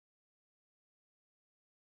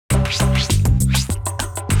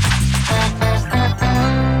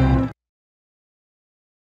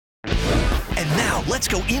Let's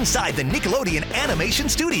go inside the Nickelodeon Animation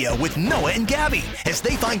Studio with Noah and Gabby as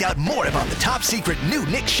they find out more about the top-secret new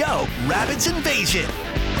Nick show, Rabbids Invasion.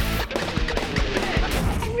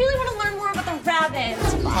 I really want to learn more about the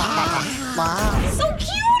rabbits. Wow. So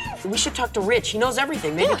cute. We should talk to Rich. He knows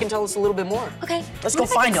everything. Maybe he can tell us a little bit more. Okay. Let's go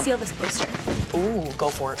find him. Steal this poster. Ooh, go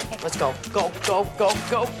for it. Let's go. Go, go, go,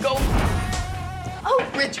 go, go. Oh,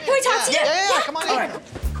 Rich. Can we talk to you? Yeah, come on in. All right.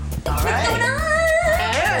 What's going on?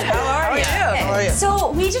 Good. How are you? How are you?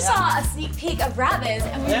 So we just saw a sneak peek of Rabbids,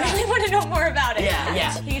 and we really want to know more about it.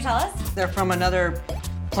 Yeah. Can you tell us? They're from another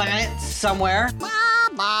planet somewhere.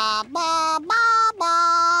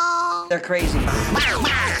 They're crazy.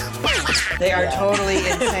 They are totally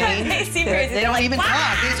insane. They seem crazy. They don't even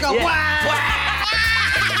talk. They just go, wow.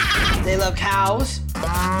 They love cows.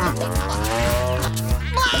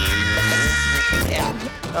 Yeah.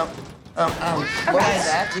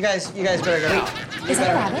 You guys better go out. Is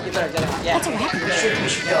that a rabbit? You better get out. Yeah. That's a rabbit? We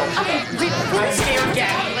should go. Okay. I'm scared,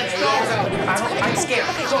 Gabby. Let's go. I'm scared.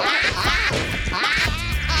 Go.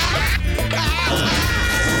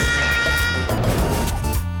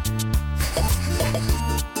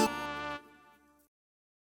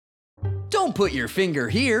 Don't put your finger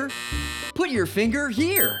here. Put your finger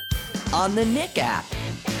here on the Nick app.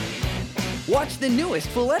 Watch the newest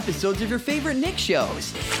full episodes of your favorite Nick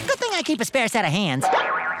shows. Good thing I keep a spare set of hands.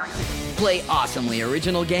 Play awesomely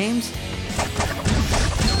original games.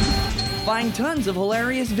 Find tons of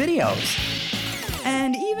hilarious videos.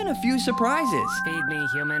 And even a few surprises. Feed me,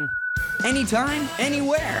 human. Anytime,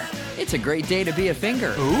 anywhere. It's a great day to be a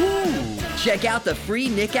finger. Ooh! Check out the free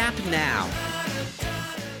Nick app now.